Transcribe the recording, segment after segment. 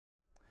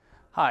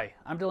Hi,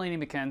 I'm Delaney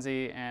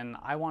Mackenzie, and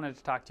I wanted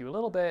to talk to you a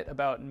little bit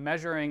about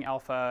measuring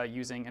alpha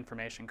using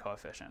information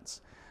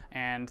coefficients.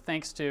 And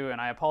thanks to,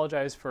 and I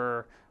apologize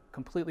for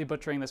completely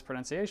butchering this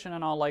pronunciation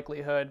in all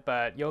likelihood,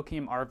 but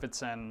Joakim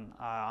Arvidsson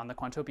on the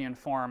Quantopian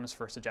forums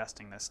for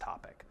suggesting this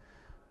topic.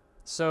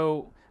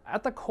 So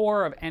at the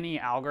core of any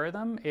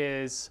algorithm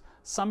is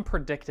some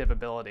predictive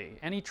ability.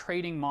 Any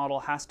trading model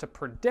has to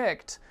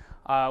predict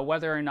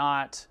whether or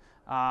not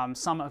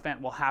some event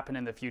will happen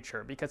in the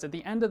future, because at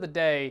the end of the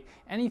day,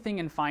 anything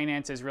in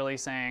finance is really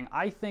saying,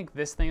 I think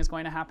this thing is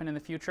going to happen in the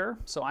future,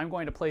 so I'm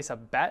going to place a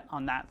bet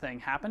on that thing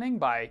happening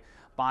by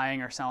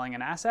buying or selling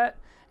an asset,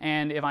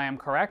 and if I am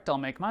correct, I'll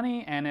make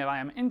money, and if I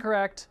am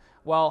incorrect,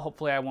 well,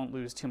 hopefully I won't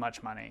lose too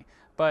much money.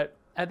 But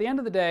at the end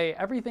of the day,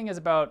 everything is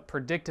about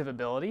predictive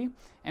ability,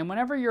 and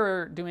whenever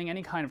you're doing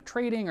any kind of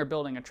trading or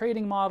building a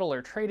trading model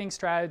or trading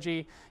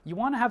strategy, you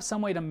want to have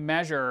some way to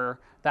measure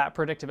that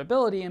predictive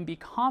ability and be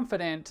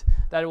confident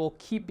that it will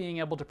keep being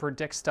able to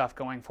predict stuff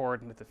going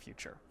forward into the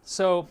future.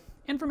 So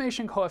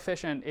information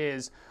coefficient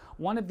is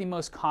one of the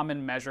most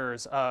common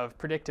measures of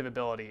predictive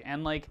ability,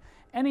 and like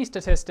any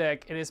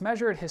statistic, it is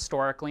measured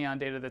historically on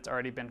data that's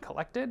already been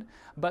collected,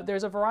 but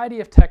there's a variety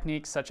of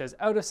techniques such as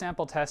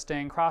out-of-sample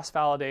testing,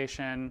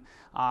 cross-validation,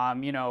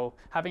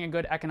 having a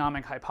good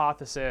economic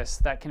hypothesis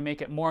that can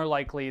make it more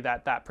likely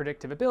that that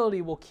predictive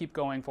ability will keep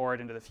going forward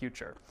into the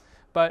future.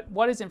 But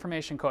what is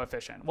information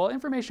coefficient? Well,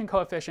 information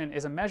coefficient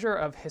is a measure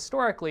of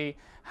historically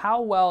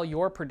how well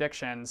your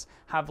predictions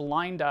have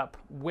lined up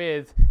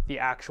with the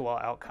actual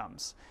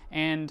outcomes.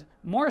 And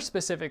more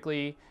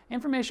specifically,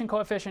 information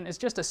coefficient is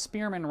just a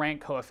Spearman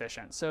rank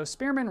coefficient. So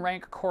Spearman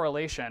rank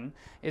correlation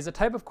is a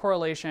type of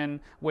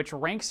correlation which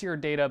ranks your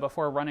data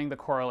before running the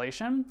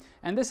correlation.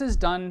 And this is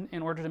done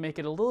in order to make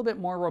it a little bit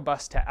more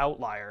robust to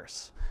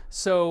outliers.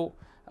 So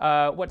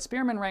what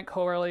Spearman rank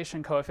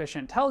correlation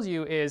coefficient tells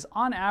you is,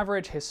 on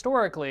average,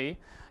 historically,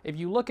 if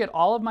you look at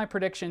all of my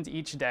predictions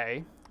each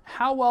day,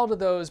 how well do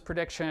those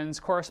predictions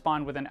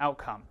correspond with an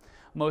outcome?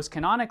 Most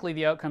canonically,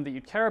 the outcome that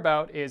you'd care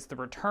about is the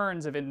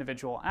returns of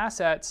individual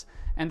assets,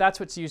 and that's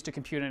what's used to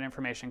compute an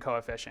information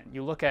coefficient.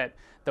 You look at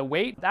the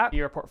weight that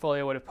your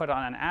portfolio would have put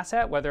on an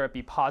asset, whether it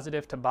be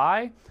positive to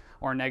buy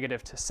or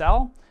negative to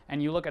sell,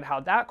 and you look at how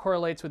that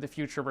correlates with the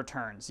future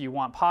returns. You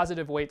want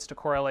positive weights to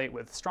correlate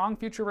with strong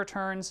future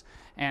returns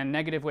and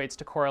negative weights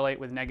to correlate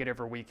with negative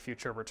or weak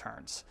future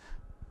returns.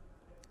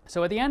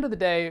 So at the end of the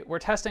day, we're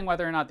testing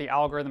whether or not the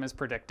algorithm is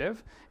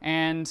predictive,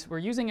 and we're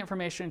using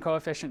information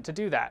coefficient to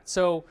do that.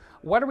 So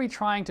what are we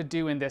trying to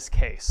do in this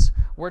case?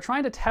 We're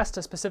trying to test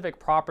a specific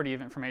property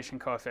of information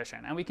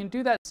coefficient, and we can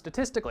do that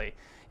statistically.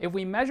 If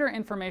we measure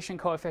information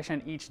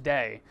coefficient each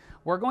day,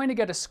 we're going to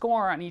get a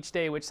score on each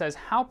day which says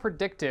how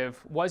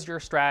predictive was your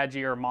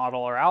strategy or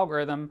model or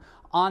algorithm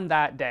on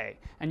that day.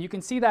 And you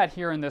can see that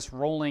here in this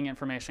rolling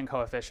information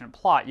coefficient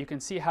plot. You can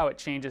see how it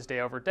changes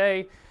day over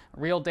day.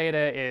 Real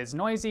data is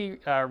noisy.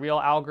 Real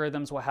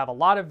algorithms will have a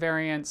lot of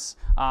variance,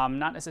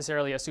 not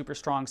necessarily a super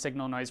strong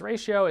signal-noise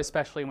ratio,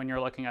 especially when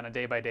you're looking on a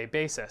day-by-day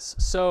basis.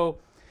 So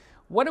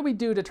what do we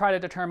do to try to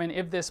determine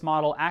if this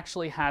model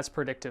actually has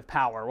predictive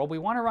power? Well, we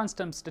want to run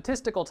some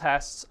statistical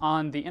tests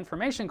on the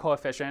information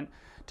coefficient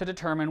to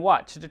determine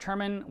what? To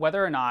determine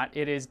whether or not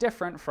it is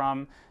different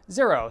from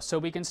 0. So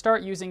we can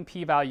start using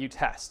p-value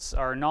tests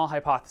or null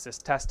hypothesis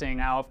testing.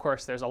 Now, of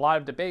course, there's a lot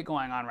of debate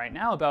going on right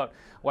now about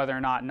whether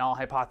or not null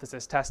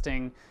hypothesis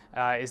testing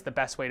is the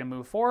best way to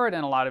move forward,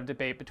 and a lot of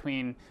debate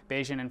between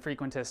Bayesian and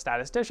frequentist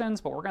statisticians,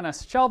 but we're going to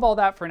shelve all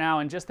that for now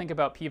and just think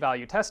about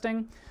p-value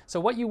testing. So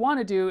what you want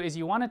to do is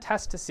you want to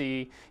test to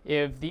see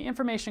if the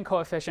information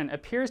coefficient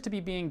appears to be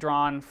being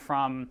drawn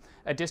from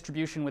a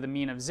distribution with a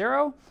mean of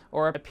 0,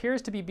 or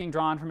appears to be being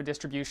drawn from a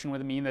distribution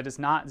with a mean that is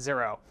not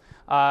 0.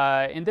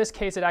 In this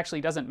case, it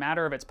actually doesn't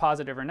matter if it's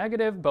positive or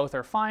negative. Both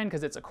are fine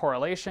because it's a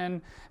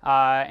correlation.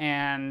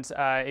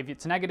 If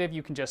it's negative,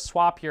 you can just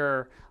swap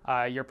your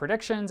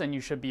predictions and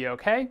you should be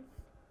okay.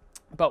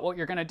 But what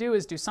you're going to do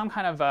is do some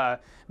kind of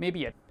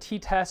maybe a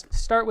t-test.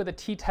 Start with a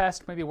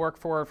t-test, maybe work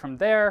forward from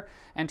there,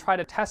 and try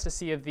to test to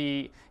see if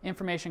the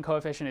information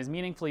coefficient is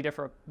meaningfully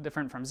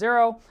different from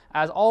 0.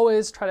 As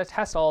always, try to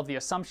test all of the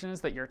assumptions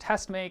that your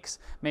test makes.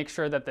 Make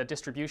sure that the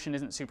distribution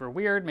isn't super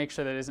weird. Make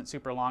sure that it isn't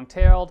super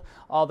long-tailed,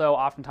 although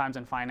oftentimes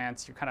in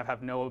finance you kind of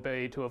have no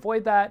ability to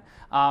avoid that.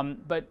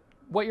 But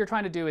what you're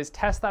trying to do is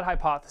test that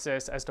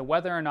hypothesis as to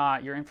whether or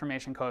not your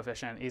information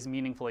coefficient is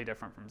meaningfully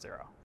different from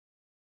 0.